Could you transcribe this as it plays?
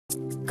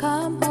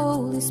Come,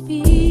 Holy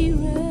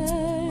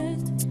Spirit,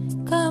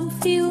 come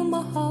fill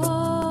my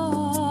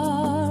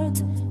heart,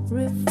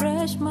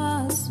 refresh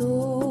my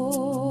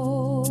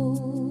soul.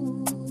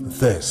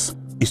 This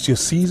is your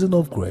season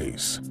of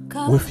grace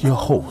with your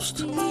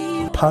host,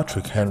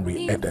 Patrick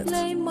Henry Edet.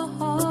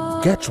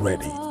 Get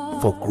ready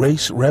for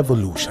Grace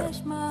Revolution.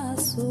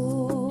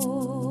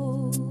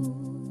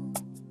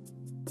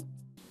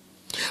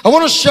 I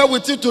want to share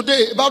with you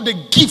today about the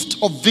gift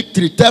of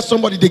victory. Tell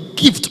somebody the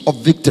gift of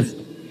victory.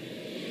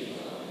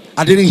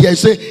 I didn't hear you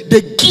say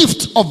the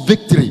gift of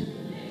victory.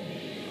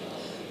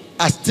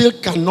 I still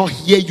cannot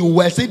hear you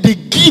well. Say the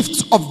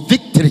gift of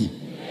victory.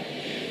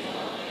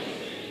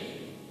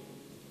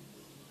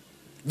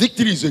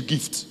 Victory is a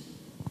gift.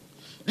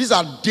 These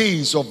are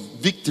days of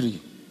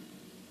victory.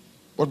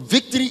 But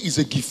victory is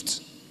a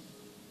gift.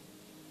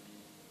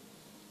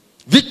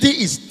 Victory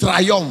is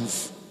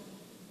triumph,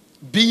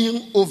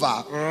 being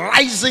over,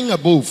 rising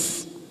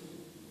above,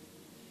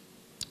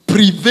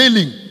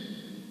 prevailing.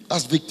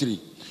 That's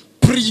victory.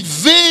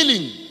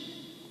 Prevailing,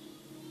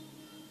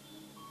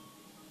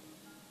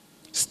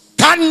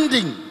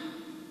 standing,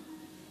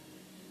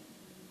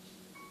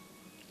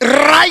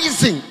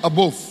 rising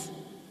above,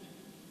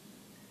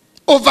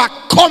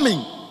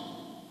 overcoming,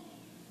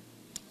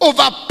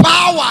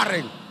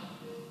 overpowering,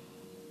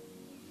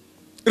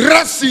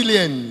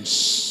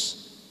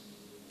 resilience,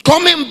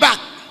 coming back.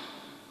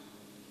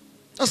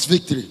 That's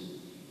victory.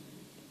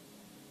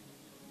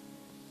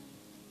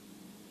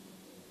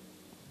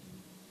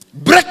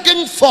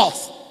 Breaking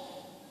forth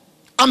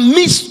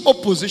amidst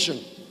opposition.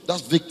 That's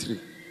victory.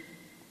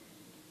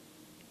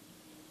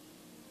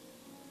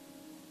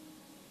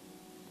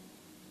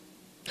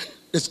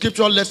 The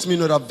scripture lets me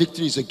know that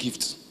victory is a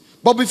gift.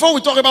 But before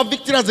we talk about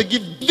victory as a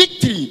gift,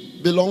 victory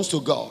belongs to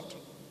God.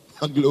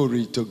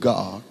 Glory to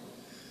God.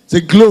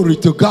 Say glory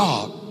to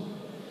God.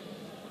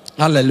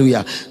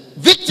 Hallelujah.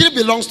 Victory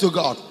belongs to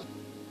God.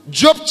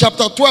 Job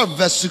chapter 12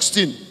 verse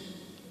 16.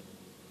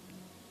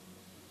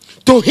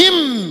 To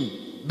him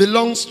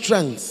belongs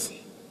strength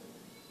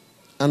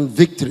and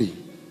victory.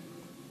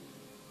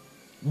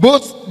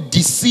 Both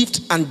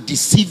deceived and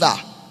deceiver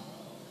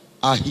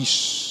are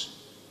his.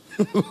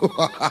 But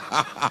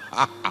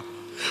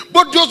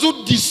those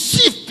who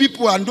deceive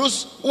people and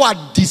those who are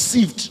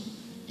deceived,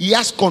 he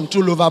has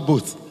control over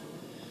both.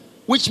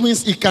 Which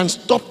means he can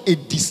stop a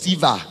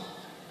deceiver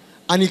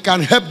and he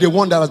can help the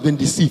one that has been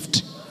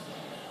deceived.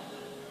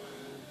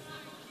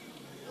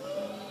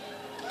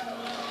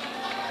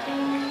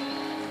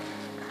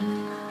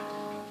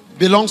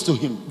 Belongs to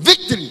him.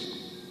 Victory.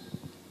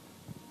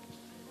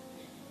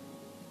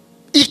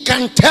 He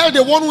can tell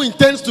the one who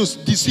intends to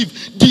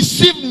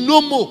deceive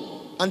no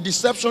more, and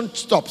deception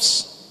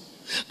stops.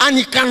 And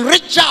he can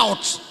reach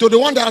out to the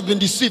one that has been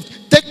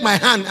deceived, take my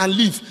hand and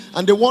leave,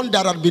 and the one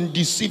that had been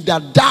deceived,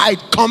 that died,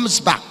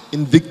 comes back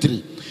in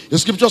victory. The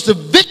scripture says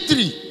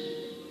victory.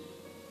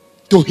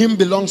 To him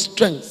belongs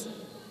strength.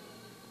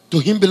 To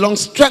him belongs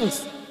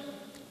strength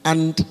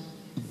and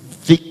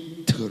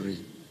victory.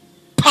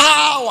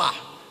 Power.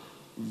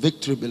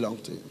 Victory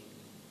belongs to him.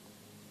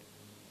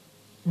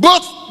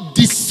 Both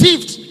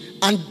deceived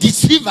and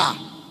deceiver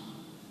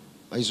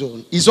are his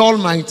own. He's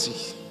almighty.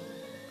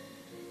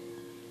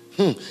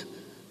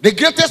 The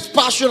greatest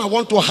passion I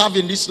want to have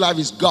in this life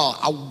is God.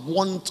 I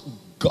want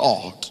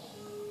God.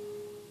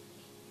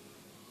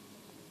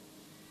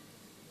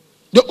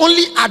 The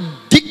only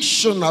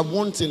addiction I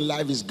want in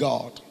life is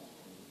God.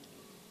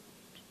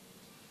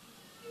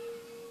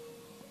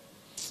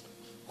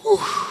 Whew.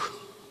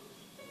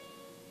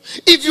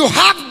 If you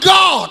have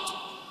God,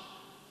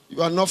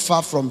 you are not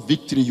far from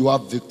victory. You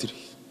have victory.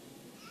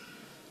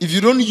 If you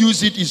don't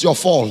use it, it's your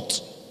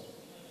fault.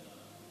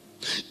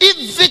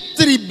 If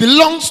victory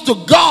belongs to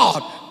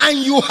God and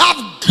you have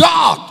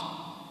God,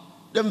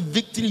 then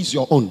victory is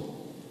your own.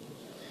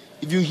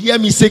 If you hear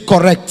me say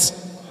correct.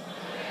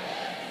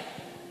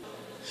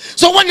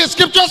 So when the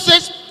scripture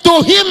says,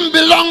 to him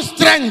belongs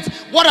strength,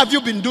 what have you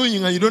been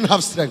doing and you don't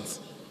have strength?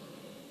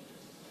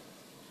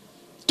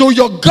 To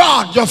your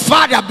God, your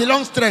Father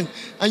belongs strength,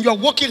 and you're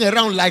walking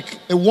around like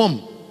a worm,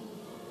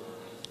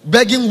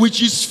 begging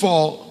witches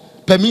for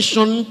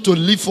permission to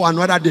live for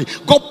another day.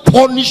 God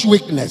punish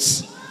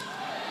weakness.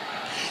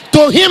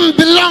 To him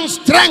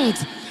belongs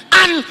strength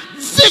and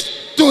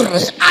victory.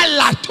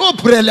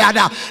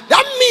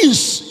 That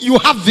means you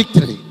have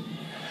victory.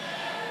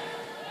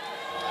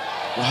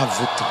 You have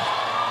victory.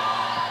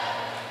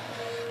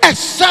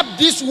 Except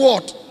this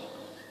word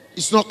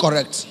is not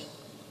correct.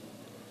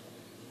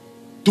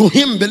 To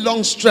him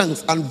belongs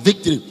strength and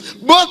victory.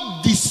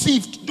 Both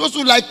deceived, those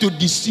who like to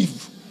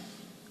deceive,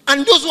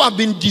 and those who have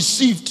been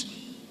deceived.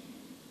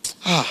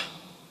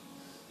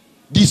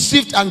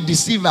 Deceived and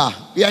deceiver,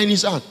 they are in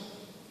his hand.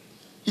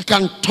 He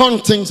can turn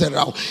things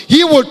around.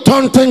 He will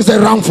turn things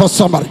around for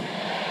somebody.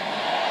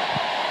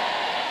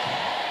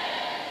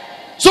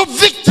 So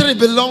victory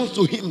belongs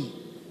to him.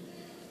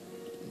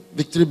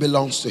 Victory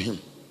belongs to him.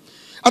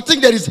 I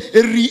think there is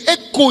a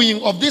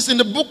re-echoing of this in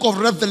the book of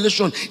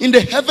Revelation, in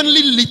the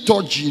heavenly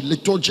liturgy, in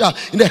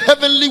the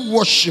heavenly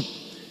worship.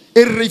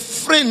 A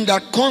refrain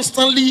that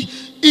constantly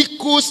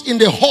echoes in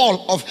the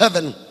hall of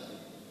heaven.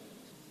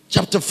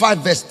 Chapter 5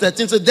 verse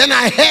 13 says, then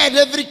I heard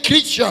every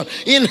creature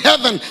in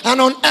heaven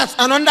and on earth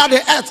and under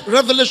the earth.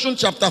 Revelation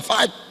chapter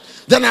 5.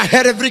 Then I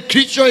heard every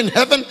creature in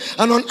heaven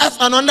and on earth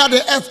and under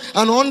the earth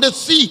and on the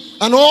sea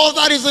and all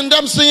that is in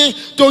them, saying,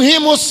 to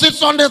him who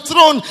sits on the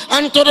throne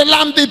and to the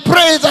Lamb be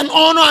praise and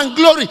honor and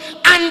glory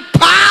and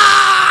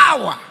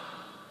power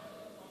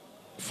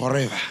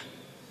forever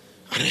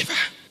and ever.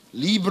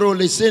 Libro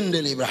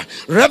lesende libra.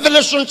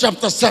 Revelation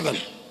chapter 7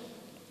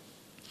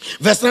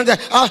 verse 9.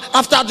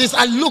 After this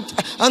I looked,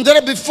 and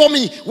there before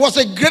me was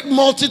a great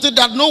multitude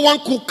that no one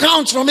could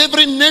count, from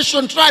every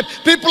nation, tribe,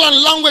 people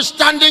and language,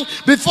 standing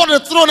before the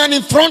throne and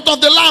in front of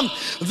the Lamb.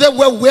 They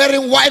were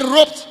wearing white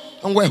robes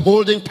and were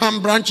holding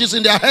palm branches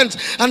in their hands,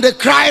 and they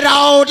cried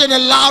out in a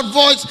loud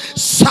voice,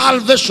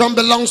 salvation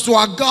belongs to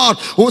our God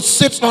who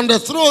sits on the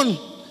throne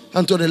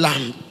and to the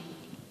Lamb.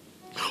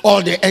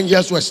 All the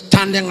angels were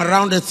standing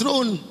around the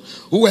throne,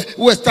 who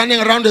were standing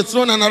around the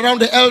throne and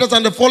around the elders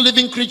and the 4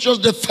 living creatures.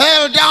 They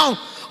fell down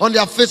on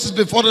their faces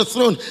before the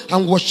throne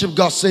and worshiped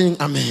God, saying,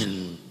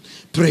 amen.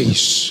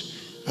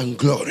 Praise and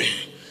glory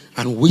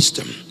and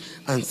wisdom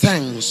and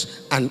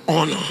thanks and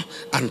honor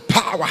and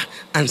power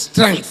and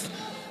strength.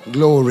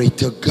 Glory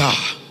to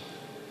God.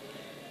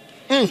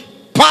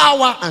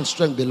 Power and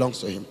strength belongs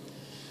to him.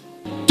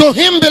 To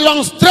him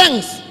belongs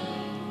strength.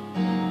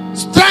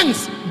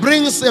 Strength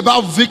brings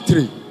about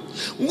victory.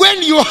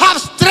 When you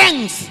have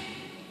strength,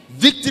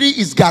 victory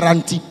is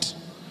guaranteed.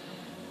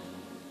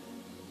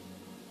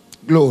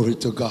 Glory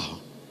to God.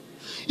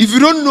 If you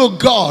don't know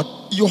God,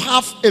 you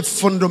have a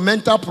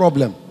fundamental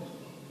problem.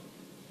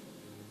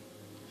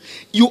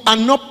 You are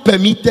not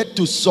permitted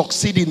to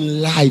succeed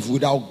in life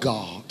without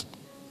God.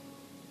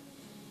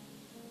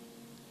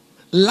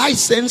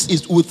 License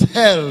is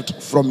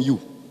withheld from you.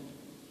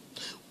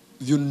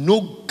 If you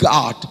know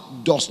God,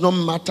 does not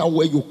matter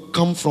where you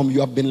come from, you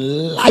have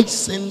been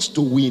licensed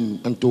to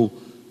win and to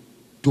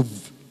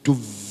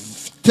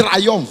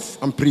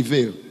triumph and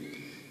prevail.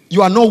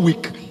 You are not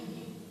weak.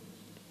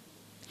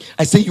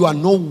 I say you are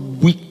not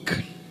weak.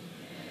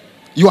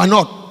 You are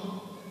not.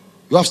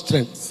 You have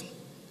strength.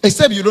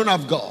 Except you don't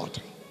have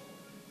God.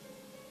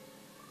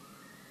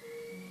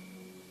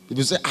 If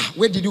you say,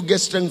 where did you get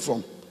strength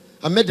from?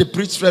 I met a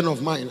priest friend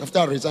of mine after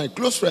I resigned, a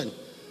close friend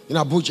in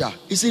Abuja.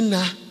 He said,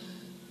 nah,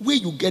 where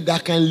you get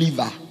that kind of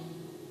liver?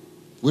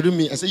 What do you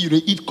mean? I said,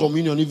 you eat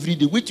communion every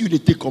day. Wait till they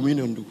take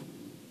communion do.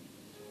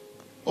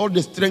 All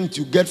the strength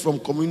you get from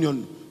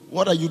communion,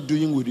 what are you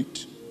doing with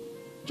it?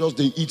 Just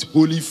they eat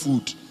holy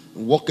food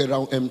and walk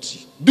around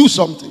empty. Do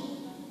something.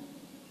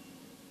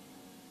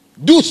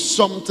 Do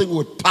something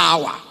with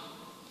power.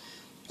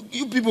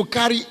 You people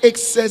carry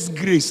excess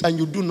grace and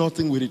you do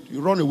nothing with it.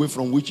 You run away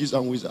from witches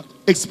and wizards.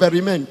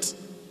 Experiment.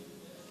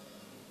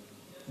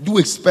 Do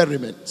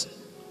experiment.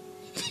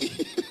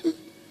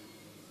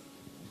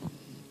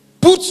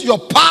 Put your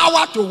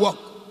power to work.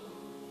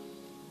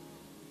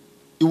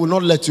 It will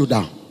not let you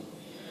down.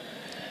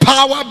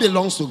 Power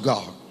belongs to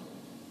God.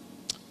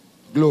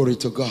 Glory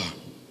to God.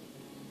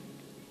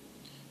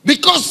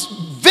 Because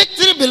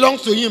victory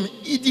belongs to him,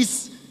 it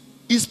is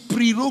his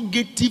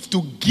prerogative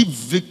to give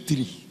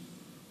victory.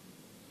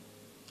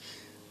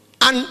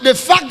 And the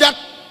fact that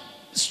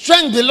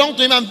strength belongs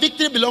to him and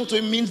victory belongs to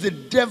him means the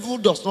devil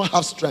does not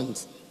have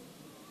strength.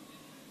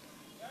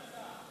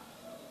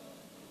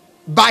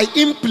 By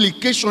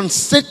implication,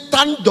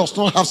 Satan does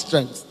not have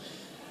strength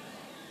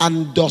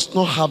and does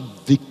not have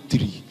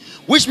victory.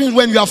 Which means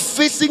when you are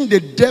facing the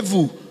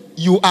devil,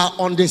 you are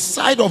on the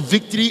side of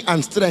victory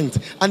and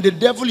strength, and the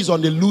devil is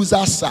on the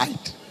loser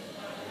side.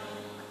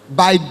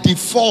 By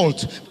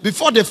default,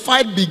 before the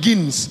fight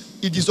begins,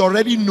 it is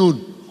already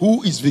known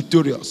who is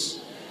victorious.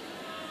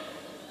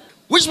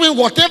 Which means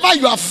whatever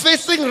you are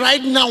facing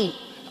right now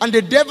and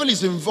the devil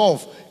is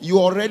involved, you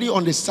are already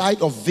on the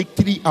side of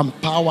victory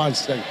and power and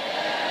strength.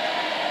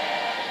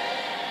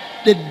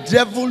 The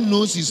devil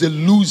knows he's a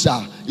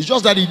loser. It's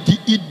just that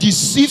it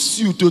deceives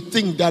you to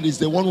think that is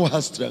the one who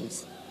has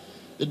strength.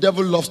 The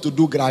devil loves to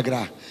do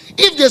gra-gra.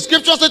 If the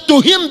scripture says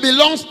to him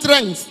belongs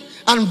strength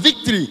and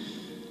victory,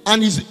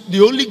 and is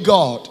the only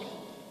God,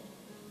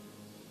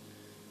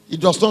 he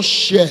does not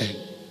share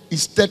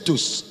his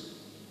status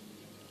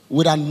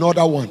with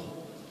another one.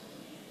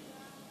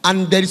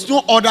 And there is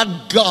no other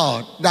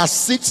God that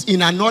sits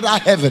in another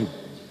heaven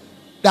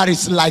that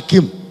is like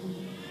him.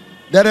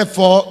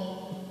 Therefore,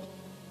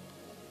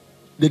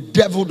 the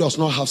devil does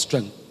not have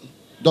strength,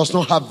 does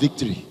not have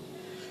victory.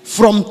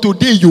 From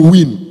today you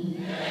win.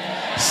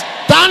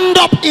 Stand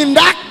up in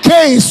that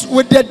case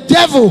with the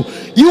devil.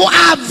 You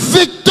are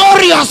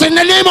victorious in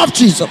the name of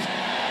Jesus.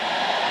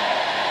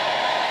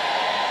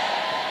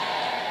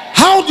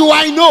 How do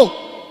I know?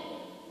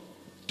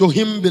 To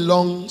him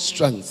belongs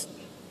strength.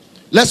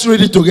 Let's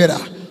read it together.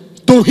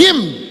 To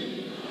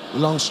him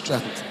belongs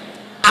strength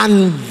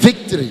and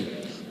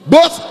victory,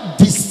 both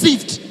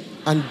deceived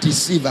and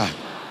deceiver.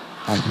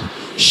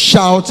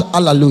 Shout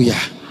hallelujah.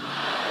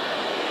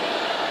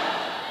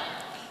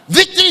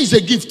 Victory is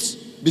a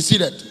gift. Be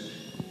seated.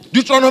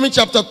 Deuteronomy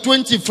chapter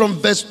 20 from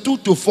verse 2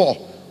 to 4.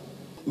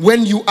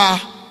 When you are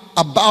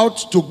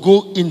about to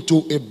go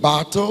into a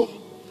battle,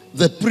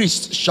 the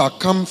priest shall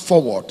come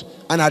forward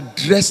and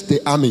address the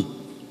army.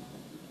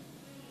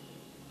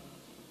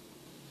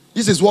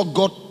 This is what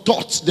God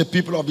taught the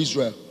people of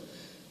Israel.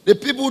 The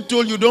people who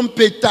told you don't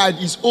pay tithe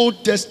is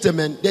Old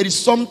Testament. There is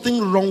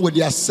something wrong with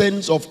their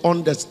sense of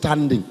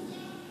understanding.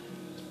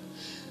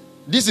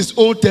 This is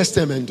Old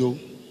Testament though.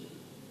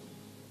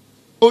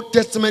 Old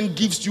Testament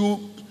gives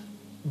you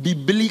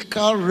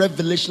biblical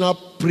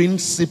revelational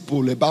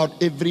principle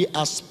about every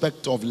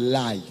aspect of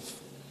life.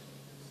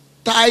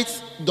 Tithe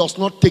does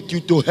not take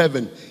you to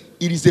heaven.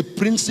 It is a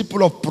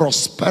principle of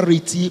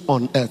prosperity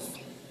on earth.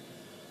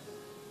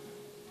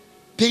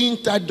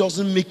 Paying tithe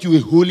doesn't make you a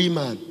holy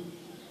man.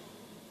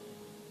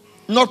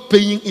 Not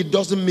paying it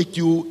doesn't make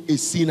you a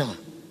sinner.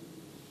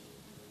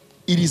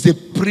 It is a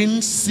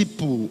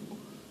principle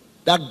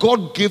that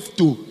God gave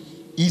to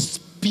his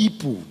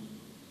people.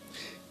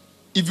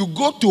 If you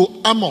go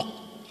to Amok,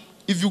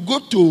 if you go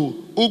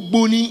to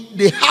Ogboni,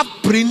 they have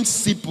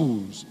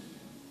principles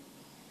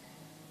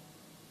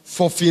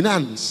for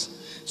finance.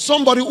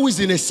 Somebody who is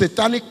in a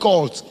satanic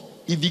cult,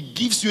 if he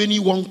gives you any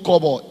one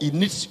kobo,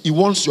 he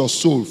wants your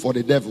soul for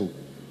the devil.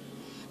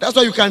 That's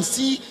why you can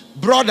see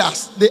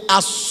brothers, they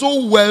are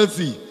so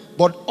wealthy,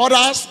 but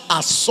others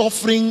are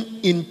suffering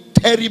in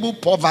terrible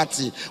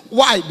poverty.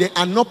 Why? They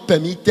are not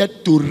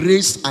permitted to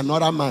raise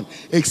another man,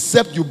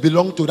 except you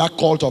belong to that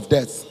cult of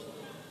death.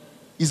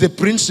 It's a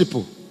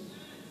principle.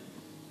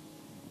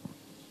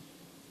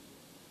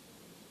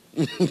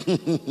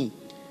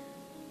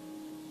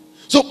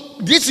 So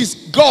this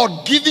is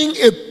God giving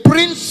a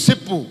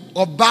principle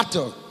of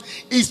battle.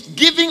 He's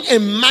giving a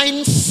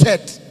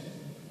mindset.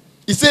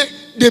 He said,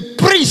 the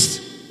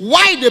priest.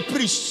 Why the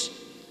priest?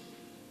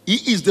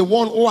 He is the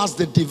one who has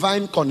the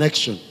divine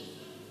connection.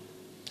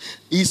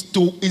 Is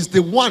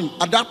the one,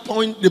 at that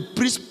point, the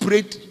priest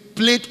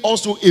played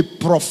also a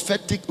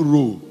prophetic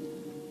role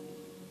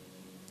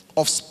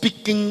of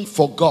speaking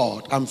for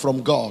God and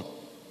from God.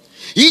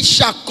 He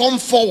shall come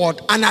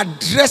forward and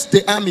address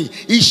the army.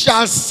 He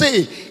shall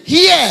say,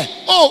 hear,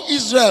 O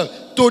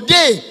Israel,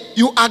 today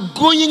you are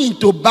going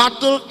into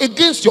battle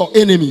against your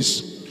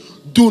enemies.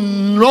 Do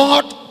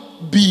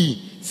not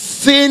be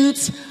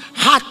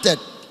faint-hearted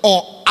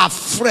or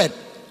afraid.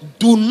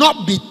 Do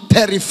not be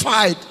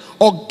terrified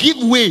or give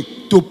way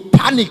to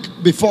panic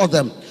before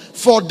them.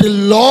 For the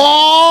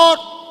Lord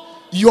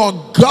your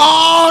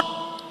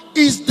God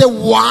is the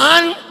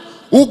one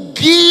who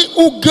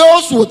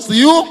goes with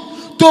you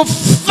to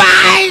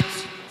fight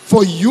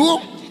for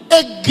you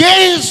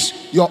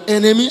against your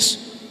enemies.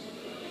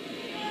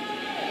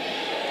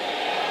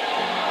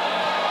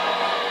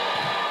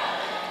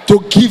 To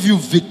give you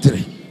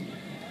victory.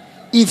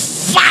 He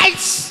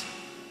fights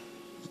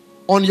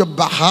on your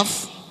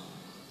behalf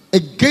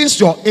against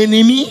your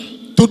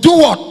enemy to do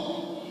what?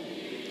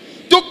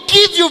 To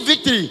give you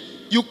victory.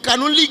 You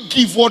can only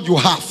give what you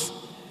have.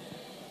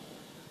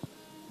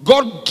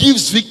 God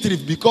gives victory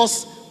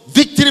because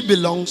victory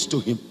belongs to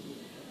him.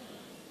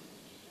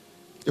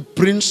 A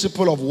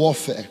principle of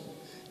warfare.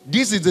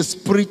 This is the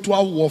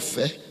spiritual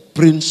warfare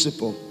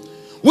principle.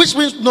 Which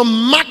means no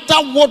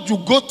matter what you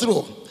go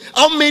through,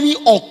 how many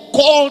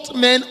occult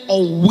men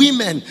or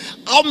women,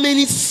 how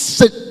many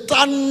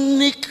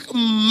satanic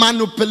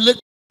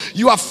manipulators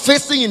you are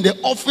facing in the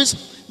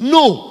office,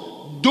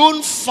 no,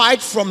 don't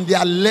fight from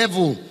their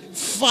level.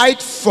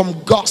 Fight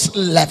from God's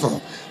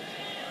level.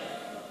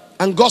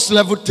 And God's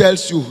level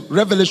tells you,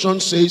 Revelation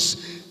says,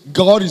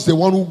 God is the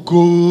one who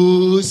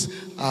goes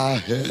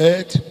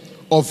ahead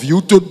of you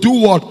to do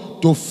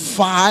what? To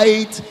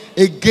fight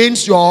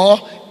against your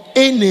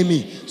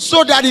enemy.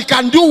 So that he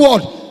can do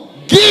what?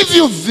 Give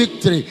you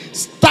victory.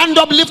 Stand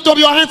up, lift up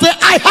your hand, say,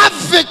 I have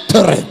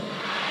victory.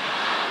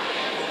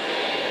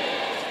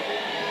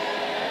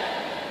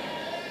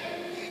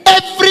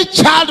 Every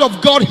child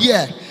of God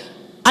here,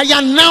 I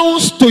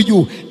announce to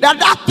you that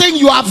that thing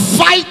you are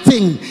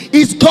fighting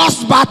is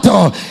God's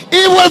battle.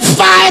 He will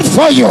fight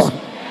for you.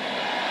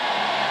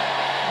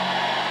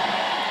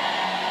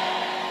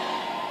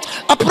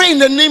 I pray in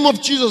the name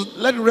of Jesus,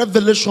 let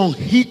revelation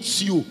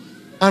hit you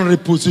and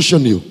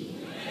reposition you.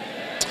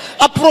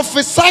 I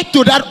prophesy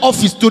to that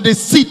office, to the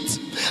seat.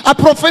 I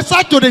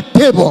prophesy to the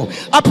table.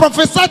 I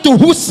prophesy to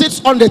who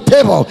sits on the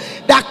table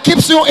that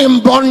keeps you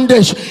in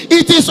bondage.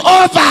 It is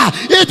over.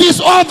 It is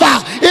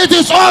over. It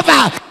is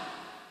over.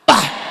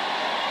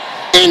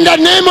 In the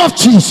name of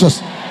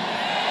Jesus.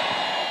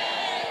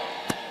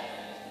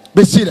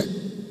 Be seated.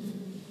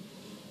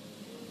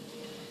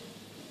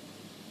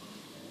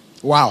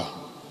 Wow.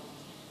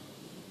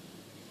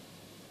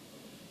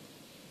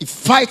 It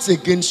fights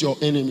against your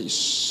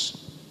enemies.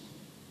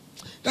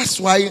 That's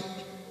why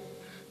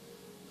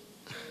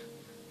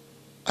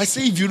I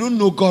say, if you don't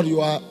know God, you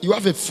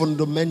have a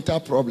fundamental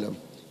problem.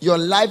 Your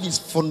life is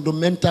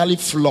fundamentally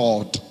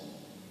flawed.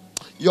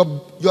 Your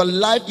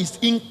life is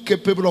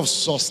incapable of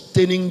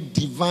sustaining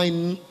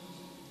divine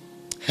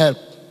help.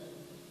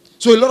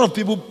 So a lot of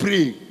people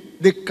pray,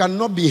 they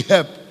cannot be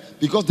helped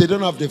Because they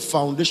don't have the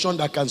foundation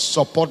that can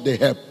support the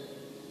help.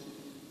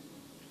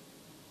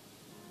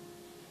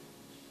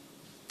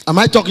 Am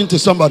I talking to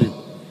somebody?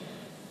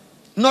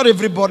 Not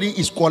everybody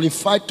is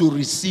qualified to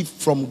receive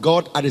from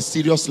God at a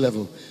serious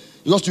level.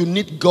 Because you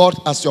need God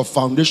as your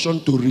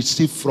foundation to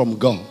receive from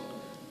God.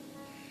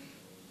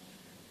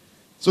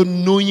 So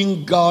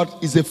knowing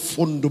God is a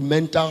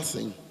fundamental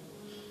thing.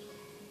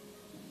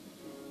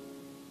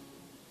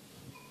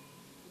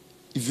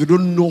 If you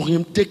don't know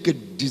him, take a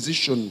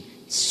decision.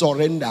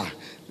 Surrender.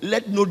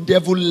 Let no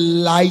devil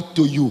lie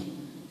to you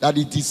that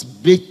it is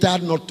better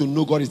not to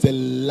know God. Is a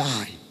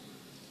lie.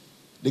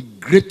 The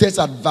greatest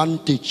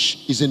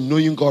advantage is in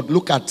knowing God.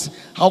 Look at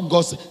how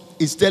God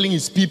is telling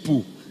his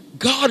people.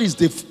 God is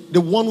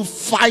the one who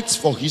fights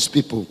for his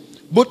people.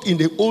 Both in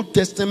the Old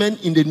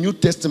Testament, in the New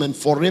Testament,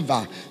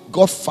 forever,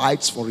 God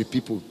fights for his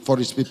people.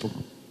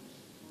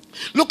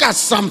 Look at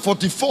Psalm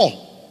 44,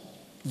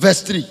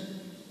 verse 3.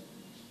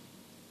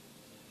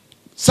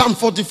 Psalm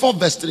 44,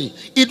 verse 3.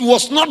 It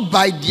was not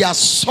by their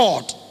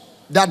sword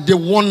that they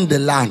won the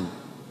land.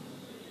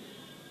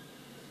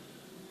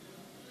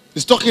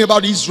 He's talking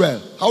about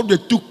Israel, how they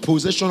took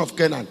possession of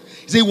Canaan.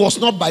 He said it was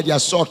not by their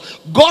sword.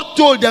 God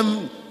told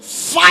them,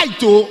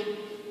 fight,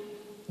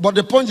 but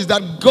the point is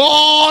that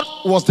God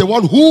was the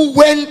one who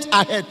went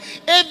ahead.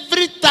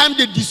 Every time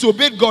they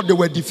disobeyed God, they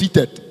were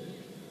defeated.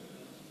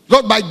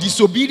 God, by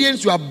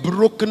disobedience, you are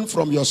broken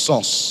from your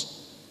source.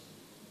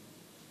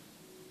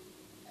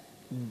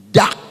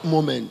 Dark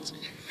moment,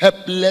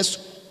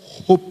 helpless,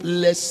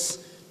 hopeless,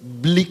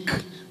 bleak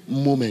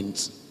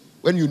moment,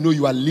 when you know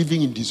you are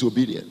living in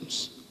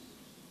disobedience.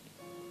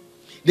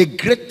 The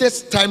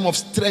greatest time of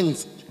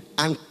strength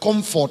and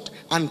comfort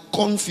and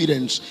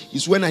confidence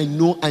is when I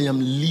know I am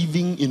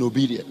living in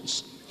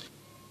obedience.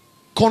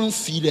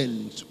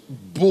 Confidence,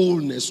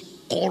 boldness,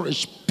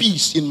 courage,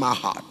 peace in my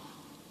heart.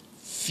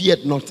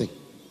 Feared nothing.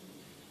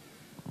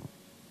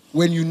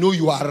 When you know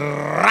you are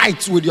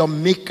right with your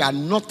maker,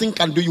 nothing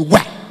can do you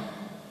well.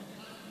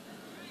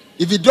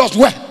 If it does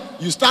well,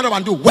 you stand up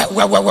and do well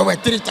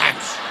 3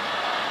 times.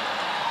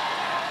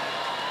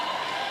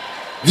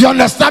 If you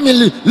understand me,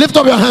 lift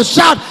up your hands,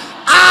 shout,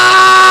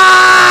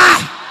 ah!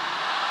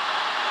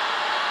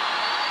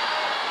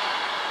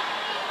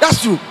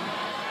 That's true.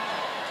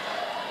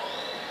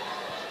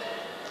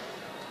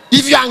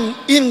 If you are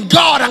in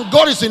God and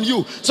God is in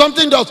you,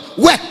 something does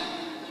well.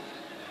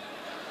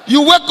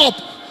 You wake up,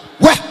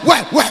 well.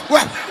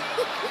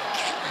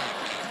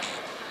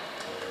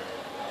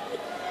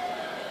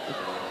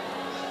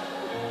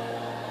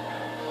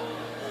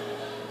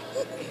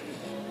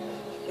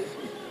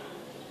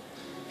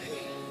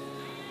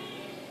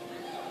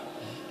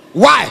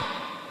 Why?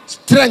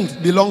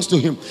 Strength belongs to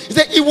him. He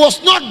said, it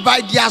was not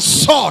by their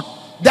sword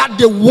that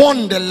they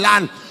won the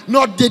land,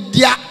 nor did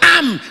their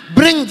arm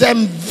bring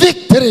them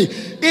victory.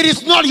 It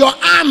is not your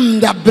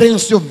arm that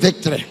brings you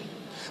victory.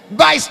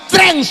 By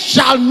strength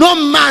shall no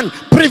man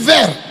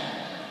prevail.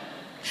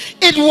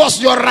 It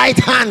was your right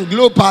hand. It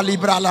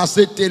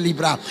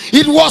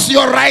was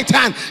your right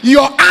hand,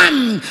 your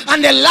arm,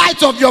 and the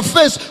light of your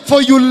face,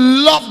 for you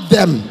love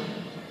them.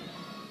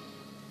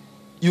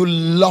 You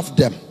love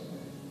them.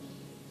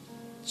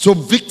 So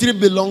victory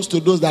belongs to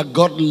those that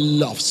God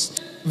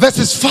loves.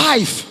 Verses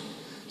 5,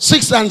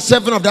 6 and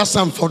 7 of that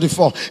Psalm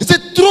 44. It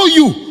said, through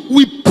you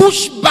we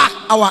push back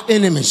our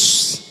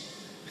enemies.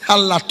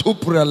 Through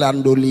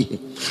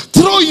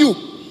you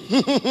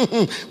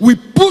we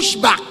push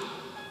back.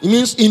 It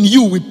means in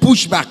you we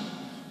push back.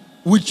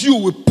 With you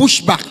we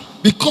push back.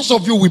 Because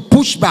of you we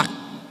push back.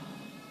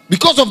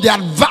 Because of the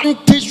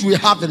advantage we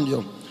have in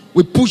you,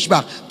 we push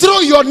back.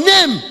 Through your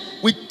name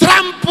we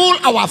trample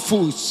our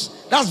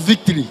foes. That's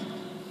victory.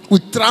 We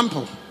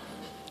trample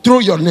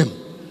through your name.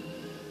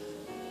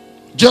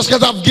 Just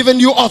because I've given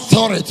you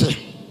authority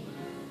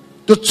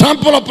to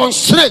trample upon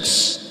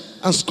snakes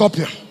and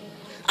scorpions,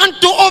 and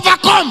to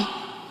overcome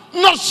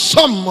not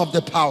some of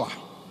the power,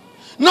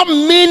 not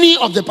many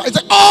of the power.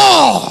 It's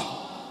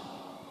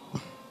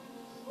all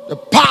the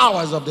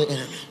powers of the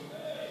enemy.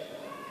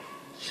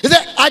 He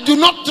said, I do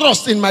not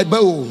trust in my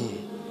bow.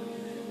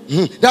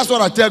 That's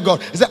what I tell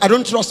God. He said, I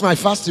don't trust my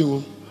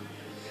fasting.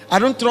 I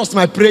don't trust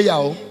my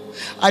prayer.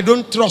 I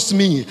don't trust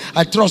me.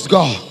 I trust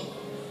God.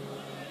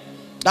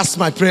 That's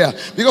my prayer.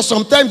 Because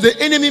sometimes the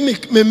enemy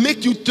may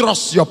make you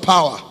trust your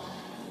power.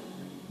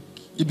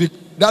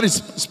 That is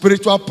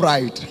spiritual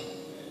pride.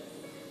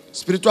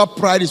 Spiritual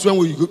pride is when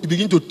you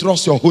begin to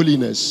trust your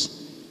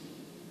holiness.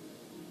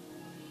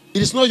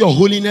 It is not your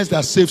holiness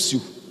that saves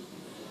you.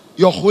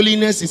 Your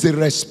holiness is a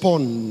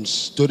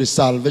response to the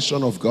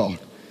salvation of God.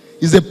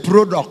 It's a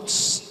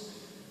product.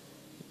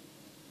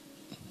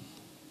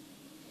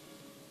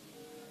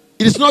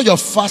 It is not your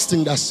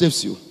fasting that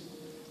saves you.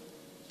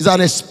 It's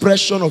an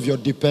expression of your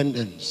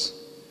dependence.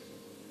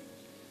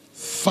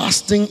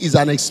 Fasting is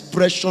an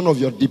expression of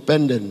your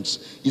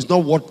dependence. It's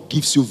not what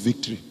gives you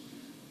victory.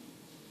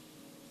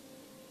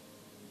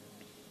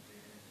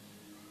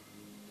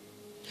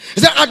 He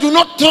said, I do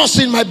not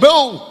trust in my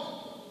bow.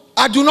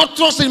 I do not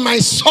trust in my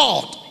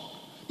sword.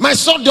 My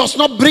sword does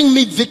not bring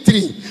me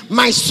victory.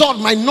 My sword,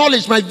 my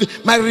knowledge,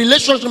 my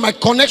relationship, my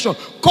connection,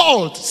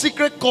 cult,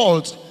 secret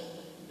cult,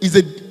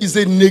 is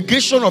a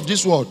negation of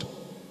this word.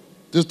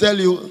 To tell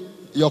you,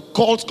 your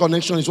cult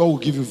connection is what will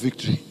give you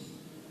victory.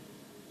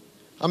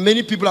 And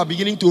many people are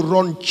beginning to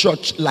run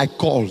church like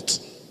cult,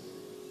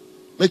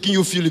 making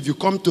you feel if you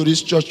come to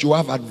this church, you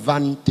have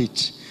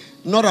advantage.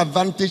 Not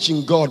advantage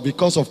in God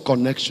because of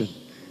connection.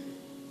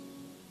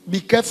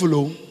 Be careful,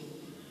 oh.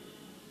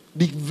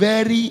 Be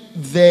very,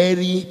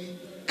 very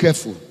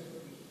careful.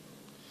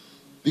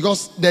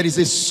 Because there is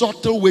a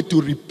subtle way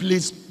to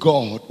replace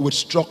God with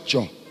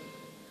structure.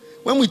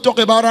 When we talk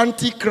about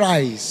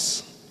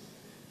Antichrist,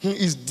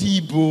 is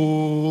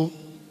Debo.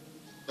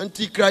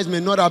 Antichrist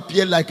may not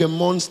appear like a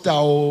monster.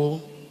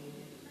 Oh.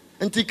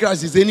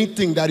 Antichrist is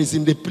anything that is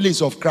in the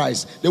place of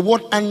Christ. The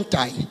word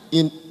anti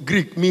in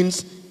Greek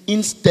means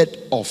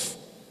instead of,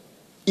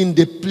 in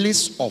the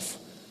place of.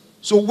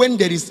 So when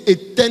there is a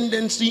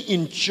tendency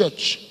in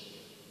church,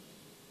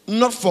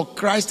 not for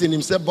Christ in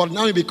himself, but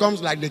now it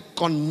becomes like the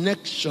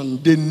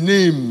connection, the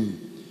name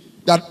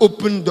that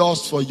opened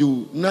doors for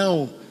you.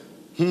 Now,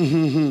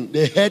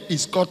 the head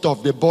is cut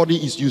off, the body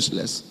is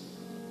useless.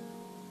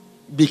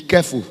 Be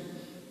careful.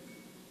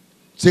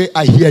 Say,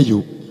 I hear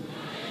you.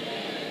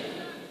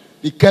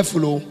 Be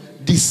careful. Oh.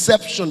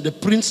 Deception, the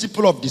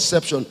principle of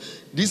deception.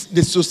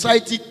 The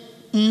society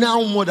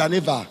now more than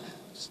ever,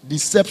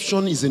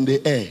 deception is in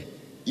the air.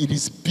 It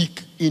is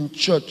big in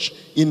church,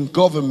 in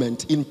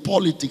government, in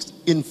politics,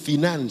 in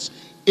finance.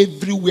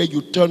 Everywhere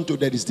you turn to,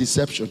 there is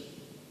deception.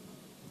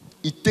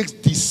 It takes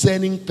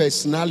discerning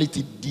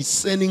personality,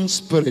 discerning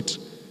spirit,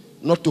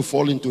 not to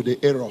fall into the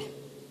error.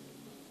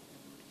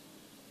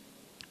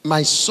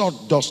 My sword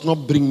does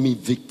not bring me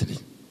victory,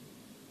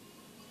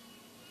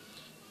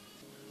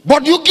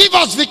 but you give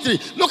us victory.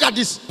 Look at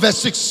this, verse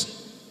 6.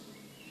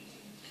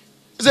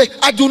 It says,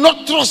 I do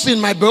not trust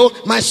in my bow.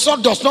 My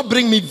sword does not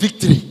bring me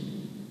victory,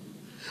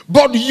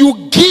 but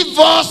you give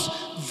us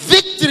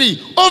victory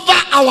over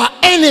our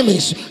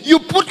enemies. You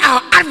put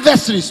our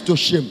adversaries to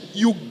shame.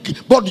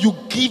 But you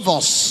give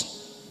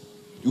us.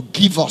 You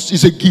give us.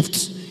 It's a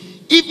gift.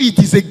 If it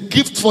is a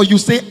gift for you,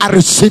 say, I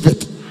receive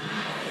it.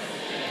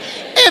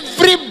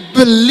 Every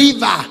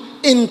believer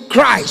in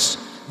Christ,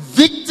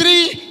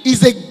 victory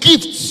is a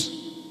gift.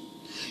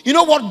 You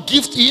know what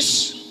gift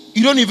is?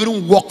 You don't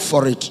even work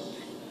for it.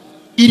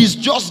 It is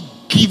just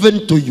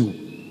given to you.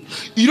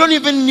 You don't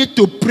even need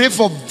to pray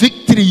for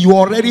victory. You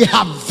already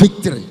have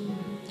victory.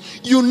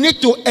 You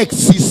need to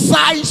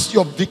exercise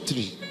your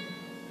victory.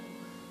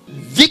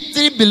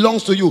 Victory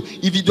belongs to you.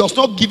 If he does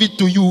not give it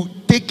to you,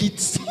 take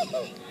it.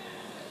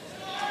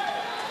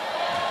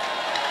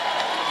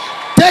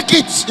 Take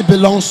it. It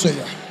belongs to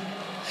you.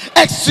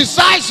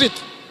 Exercise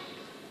it.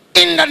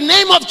 In the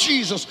name of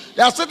Jesus.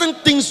 There are certain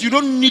things you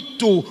don't need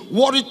to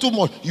worry too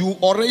much. You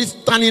already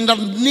stand in the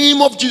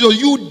name of Jesus.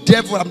 You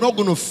devil, I'm not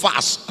going to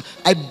fast.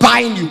 I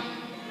bind you.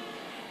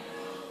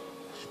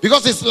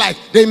 Because it's like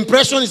the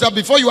impression is that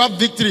before you have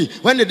victory,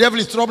 when the devil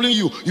is troubling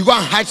you, you go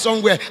and hide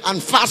somewhere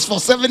and fast for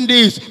 7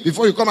 days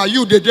before you come out.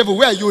 You, the devil,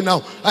 where are you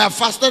now? I have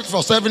fasted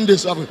for 7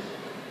 days.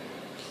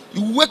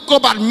 You wake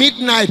up at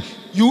midnight,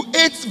 you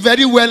ate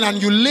very well and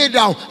you lay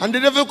down, and the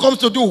devil comes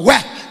to do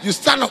where? You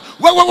stand up.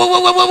 Where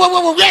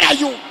are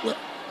you?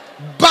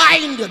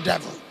 Bind the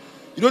devil.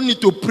 You don't need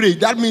to pray.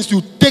 That means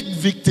you take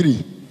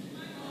victory.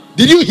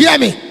 Did you hear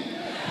me?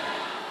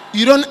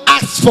 You don't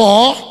ask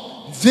for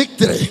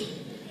victory.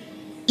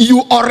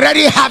 You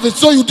already have it.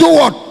 So you do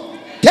what?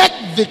 Take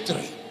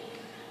victory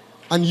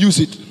and use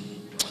it.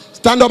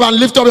 Stand up and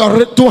lift up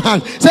your 2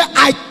 hands. Say,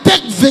 I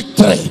take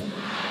victory.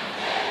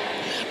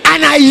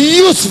 And I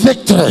use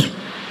victory.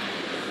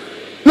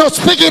 No,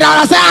 speak it out.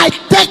 I say, I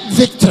take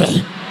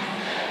victory.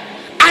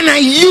 And I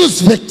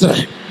use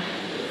victory.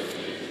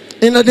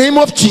 In the name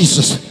of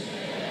Jesus.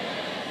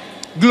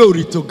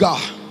 Glory to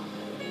God.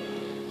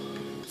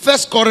 1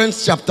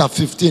 Corinthians chapter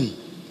 15.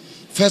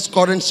 1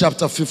 Corinthians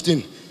chapter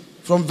 15.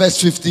 From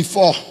verse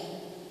 54.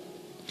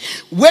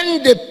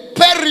 When the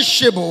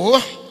perishable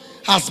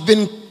has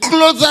been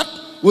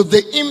clothed with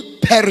the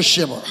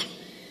imperishable,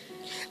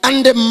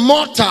 and the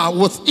mortal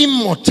with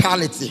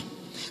immortality,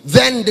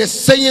 then the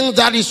saying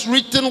that is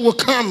written will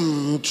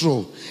come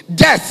true.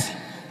 Death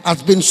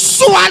has been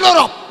swallowed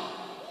up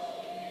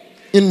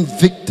in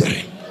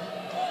victory.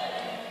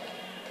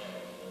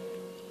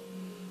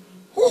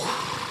 Whew.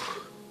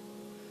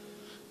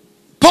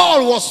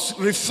 Paul was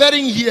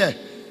referring here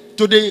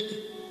to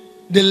the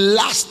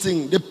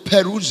lasting, the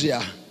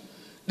parousia,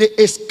 the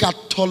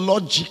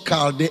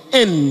eschatological, the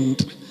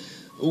end,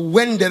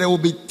 when there will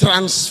be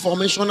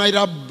transformation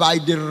either by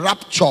the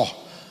rapture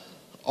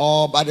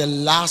or by the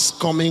last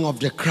coming of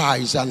the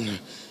Christ, and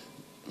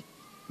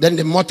then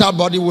the mortal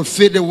body will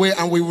fade away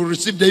and we will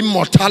receive the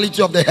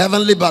immortality of the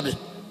heavenly body.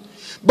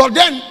 But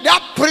then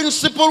that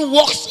principle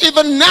works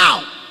even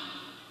now.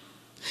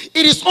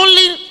 It's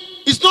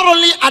not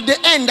only at the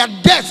end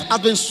that death has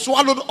been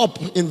swallowed up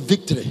in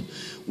victory.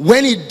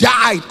 When he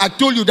died, I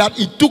told you that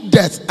he took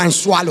death and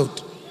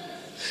swallowed.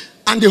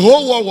 And the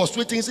whole world was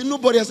waiting. He said,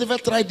 nobody has ever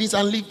tried this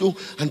and lived.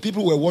 And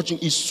people were watching.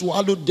 He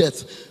swallowed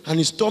death. And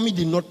his tummy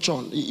did not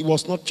churn. He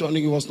was not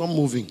churning. He was not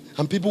moving.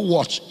 And people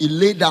watched. He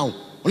lay down.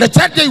 On the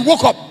third day, he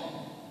woke up.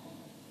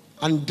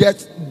 And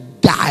death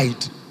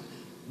died.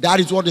 That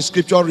is what the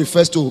scripture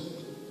refers to.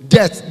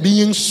 Death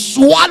being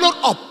swallowed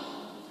up.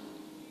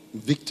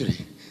 Victory.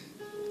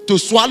 To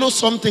swallow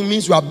something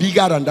means you are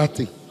bigger than that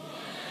thing.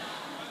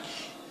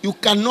 You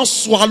cannot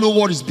swallow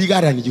what is bigger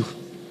than you.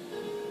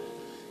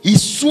 He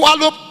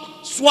swallowed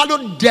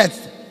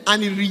death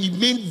and he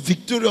remained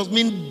victorious,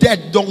 meaning death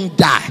don't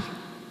die.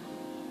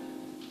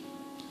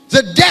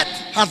 The death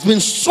has been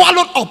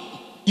swallowed up.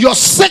 Your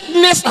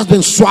sickness has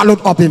been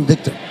swallowed up in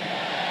victory.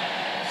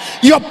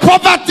 Your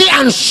poverty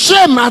and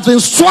shame has been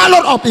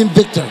swallowed up in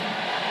victory.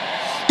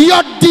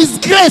 Your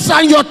disgrace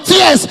and your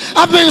tears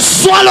have been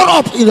swallowed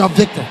up in your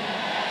victory.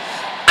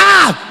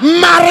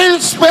 Marine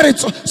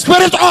spirits,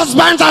 spirit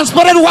husbands and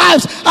spirit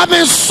wives have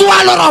been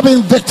swallowed up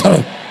in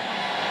victory.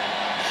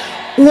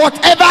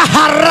 Whatever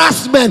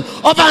harassment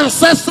of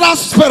ancestral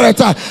spirit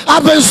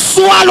have been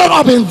swallowed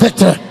up in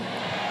victory.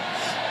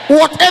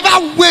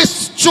 Whatever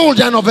wastes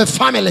children of a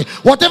family,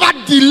 whatever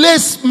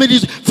delays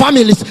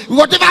families,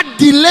 whatever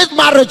delays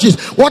marriages,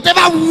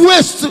 whatever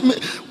wastes,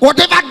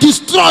 whatever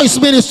destroys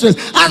ministries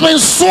has been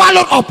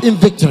swallowed up in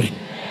victory.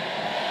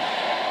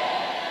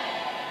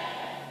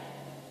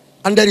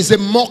 And there is a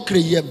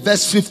mockery here.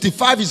 Verse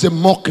 55 is a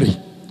mockery.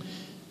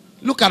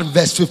 Look at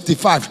verse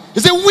 55.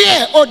 He said,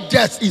 where, oh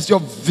death, is your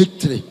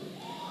victory?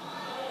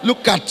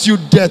 Look at you,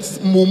 death,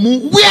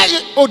 Mumu.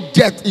 Where, oh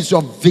death, is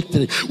your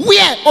victory?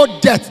 Where, oh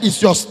death,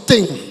 is your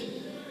sting?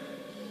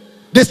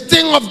 The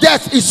sting of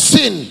death is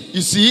sin,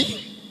 you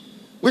see?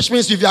 Which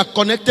means if you are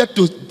connected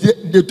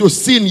to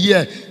sin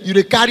here,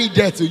 you carry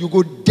death, so you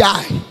go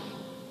die.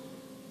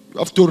 You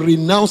have to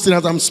renounce it.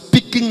 As I'm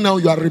speaking now,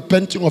 you are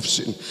repenting of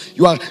sin.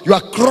 You are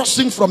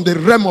crossing from the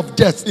realm of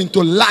death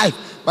into life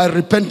by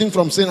repenting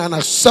from sin and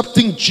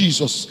accepting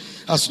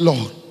Jesus as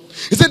Lord.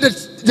 He said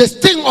that the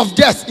sting of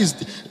death is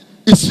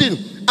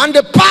sin, and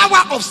the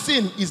power of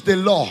sin is the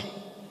law.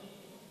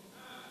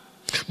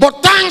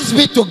 But thanks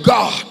be to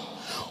God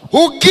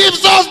who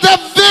gives us the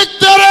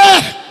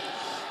victory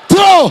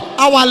through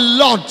our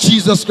Lord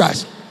Jesus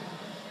Christ.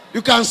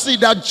 You can see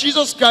that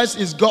Jesus Christ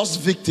is God's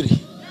victory.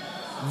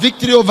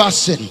 Victory over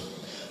sin,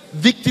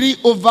 victory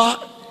over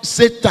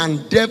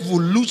Satan,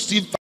 devil,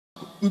 Lucifer,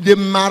 the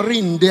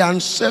marine, the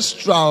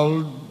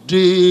ancestral,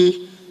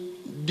 the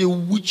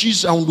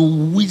witches and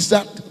the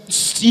wizard,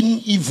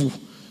 sin, evil.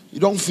 You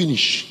don't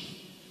finish.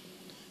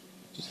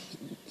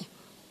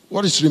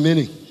 What is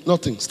remaining?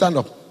 Nothing. Stand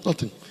up.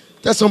 Nothing.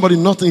 Tell somebody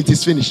nothing, it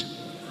is finished.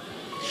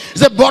 He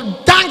said,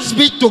 but thanks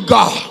be to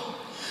God.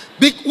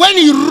 When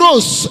he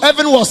rose,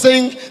 heaven was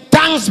saying,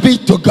 thanks be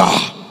to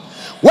God.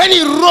 When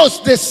he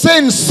rose, the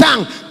saints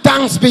sang,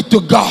 thanks be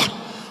to God.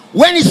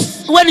 When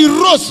he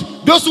rose,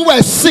 those who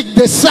were sick,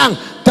 they sang,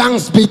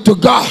 thanks be to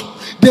God.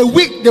 The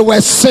weak, they were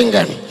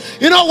singing.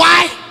 You know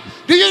why?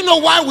 Do you know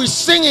why we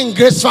sing in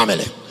Grace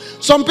Family?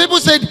 Some people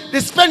said they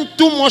spend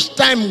too much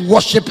time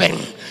worshiping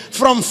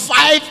from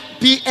 5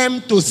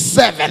 p.m. to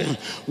 7.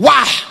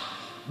 Why?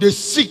 The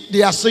sick,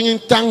 they are singing,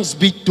 thanks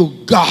be to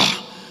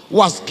God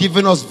who has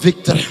given us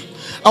victory.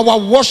 Our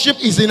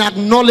worship is in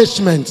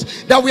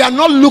acknowledgement that we are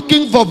not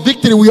looking for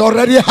victory. We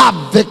already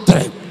have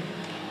victory.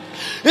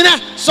 You know,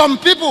 some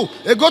people,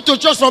 they go to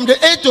church from the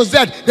A to Z.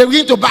 They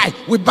begin to buy.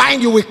 We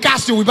bind you, we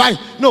cast you, we bind.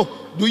 No,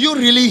 do you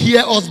really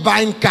hear us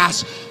buying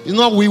cash? You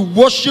know, we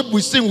worship,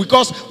 we sing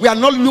because we are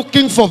not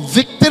looking for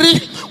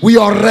victory. We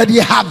already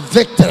have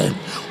victory.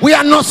 We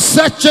are not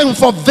searching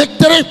for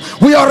victory.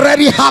 We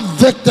already have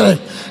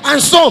victory. And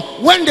so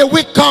when the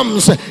week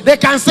comes, they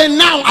can say,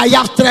 now I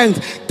have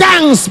strength.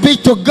 Thanks be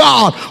to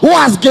God who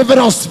has given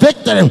us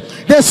victory.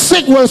 The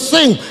sick will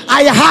sing,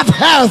 I have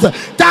health.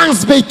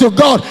 Thanks be to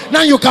God.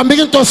 Now you can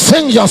begin to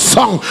sing your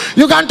song.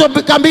 You can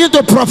begin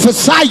to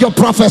prophesy your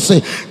prophecy.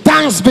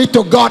 Thanks be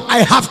to God, I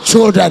have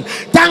children.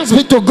 Thanks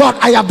be to God,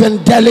 I have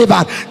been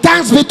delivered.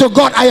 Thanks be to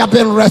God, I have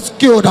been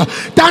rescued.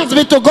 Thanks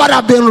be to God, I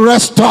have been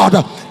restored.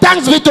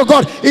 Thanks be to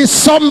God. Is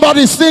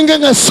somebody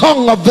singing a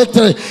song of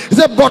victory? He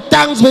said, but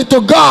thanks be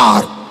to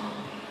God,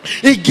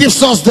 he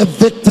gives us the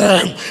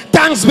victory.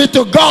 Thanks be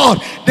to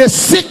God. The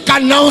sick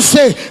can now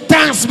say,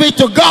 thanks be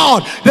to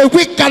God. The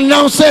weak can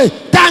now say,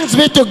 thanks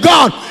be to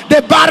God.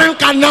 The barren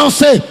can now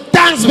say,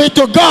 thanks be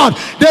to God.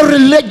 The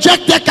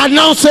rejected can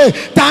now say,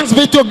 thanks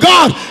be to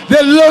God.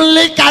 The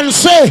lonely can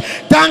say,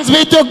 thanks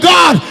be to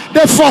God.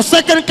 The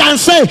forsaken can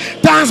say,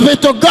 thanks be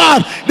to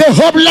God. The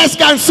hopeless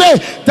can say,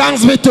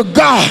 thanks be to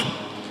God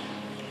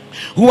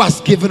who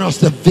has given us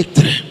the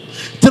victory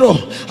through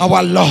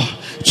our Lord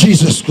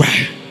Jesus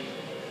Christ.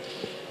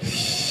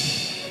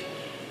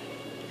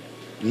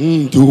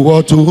 Do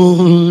what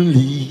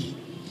only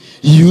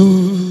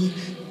you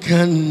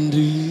can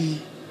do.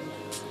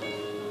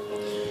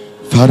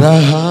 Father,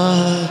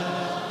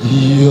 have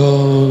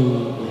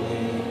your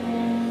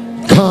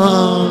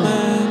come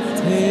and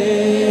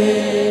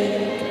take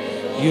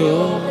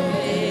your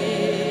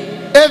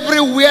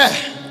everywhere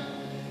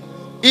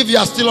if you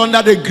are still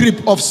under the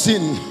grip of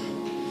sin,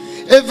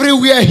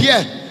 everywhere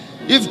here,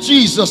 if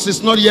Jesus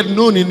is not yet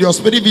known in your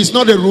spirit, if he's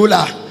not a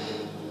ruler,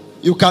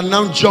 you can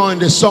now join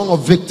the song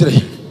of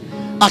victory.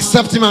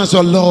 Accept him as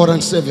your Lord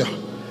and Savior,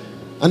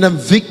 and then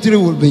victory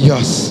will be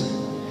yours.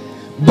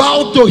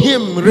 Bow to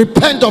him,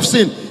 repent of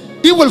sin.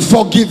 He will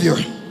forgive you.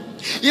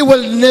 He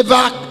will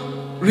never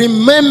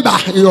remember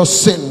your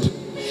sin.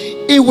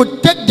 He will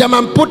take them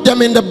and put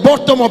them in the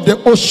bottom of the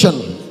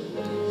ocean.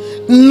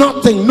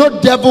 Nothing, no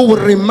devil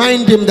will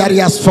remind him that he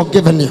has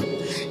forgiven you.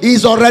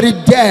 He's already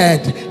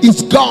dead.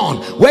 He's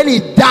gone. When he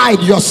died,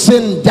 your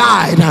sin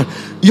died.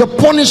 Your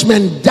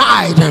punishment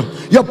died.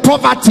 Your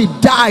poverty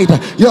died.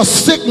 Your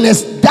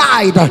sickness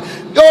died.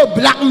 Your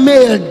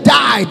blackmail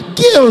died.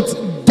 Guilt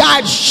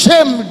died.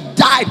 Shame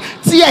died.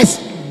 Tears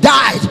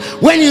died.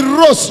 When he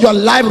rose, your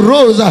life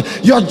rose.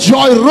 Your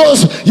joy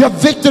rose. Your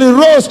victory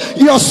rose.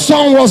 Your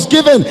song was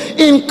given.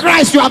 In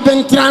Christ you have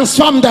been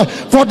transformed.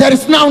 For there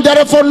is now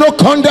therefore no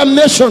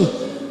condemnation.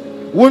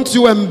 Won't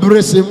you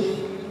embrace him?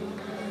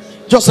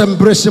 Just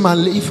embrace him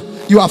and leave.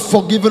 You are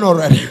forgiven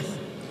already.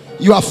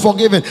 You are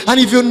forgiven. And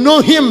if you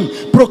know him,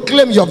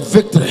 proclaim your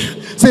victory.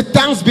 Say,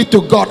 thanks be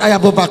to God, I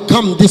have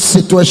overcome this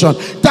situation.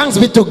 Thanks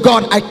be to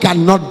God, I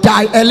cannot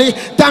die early.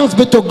 Thanks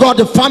be to God,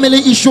 the family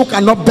issue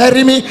cannot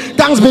bury me.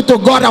 Thanks be to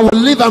God, I will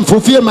live and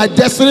fulfill my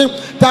destiny.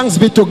 Thanks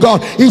be to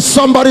God. Is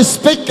somebody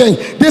speaking?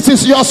 This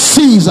is your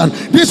season.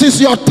 This is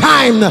your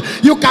time.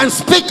 You can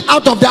speak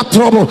out of that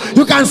trouble.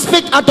 You can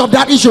speak out of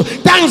that issue.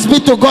 Thanks be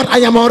to God, I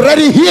am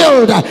already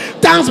healed.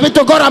 Thanks be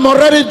to God, I'm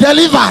already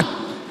delivered.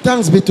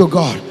 Thanks be to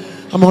God,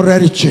 I'm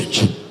already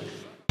changed.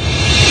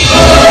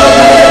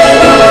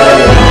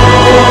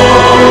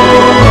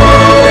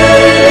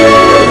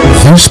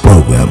 This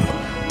program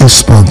is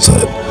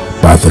sponsored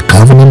by the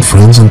Covenant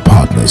Friends and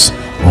Partners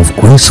of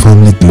Grace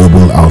Family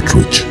Global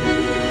Outreach.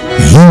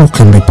 You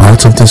can be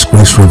part of this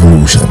grace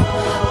revolution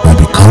by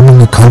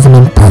becoming a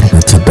covenant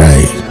partner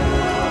today.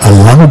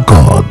 Allow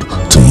God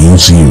to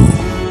use you.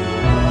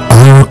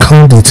 Our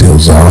account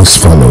details are as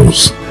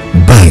follows: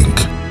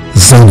 Bank,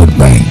 Zenith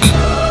Bank.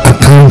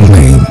 Account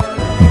name,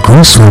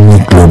 Grace Family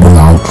Global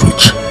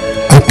Outreach.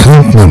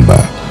 Account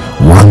number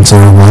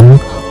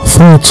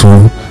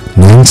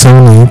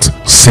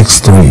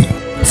 101-42-978-63.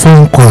 For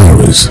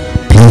inquiries,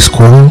 please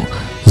call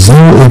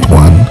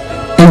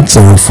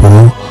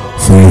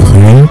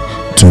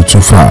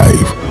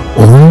 081-804-33225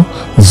 or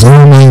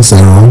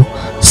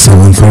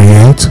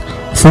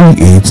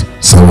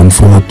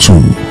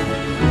 090-738-38742.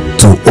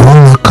 To all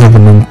our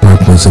covenant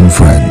partners and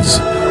friends,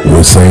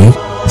 we say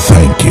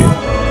thank you.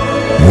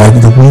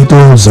 Like the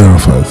widow of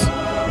Zarephath,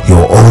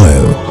 your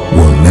oil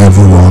will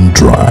never run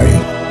dry.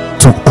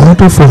 To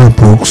order further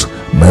books,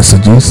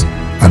 messages,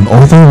 and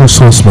other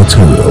resource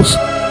materials,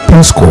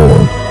 please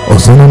call or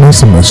send an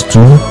SMS to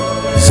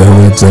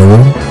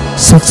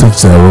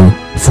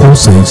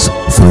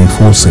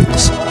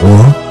 080-660-46346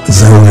 or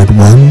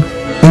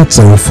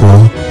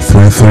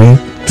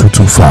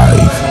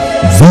 081-804-33225.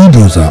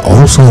 Videos are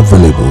also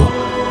available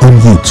on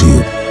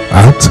YouTube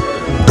at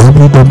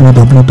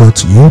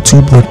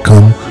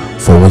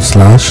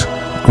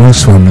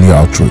www.youtube.com/Grace Family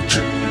Outreach.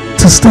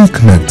 To stay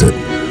connected,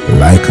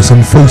 like us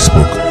on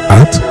Facebook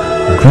at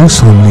Grace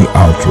Family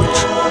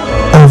Outreach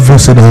or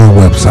visit our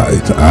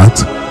website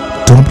at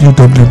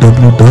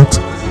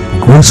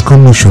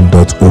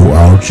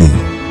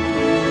www.gracecommission.org.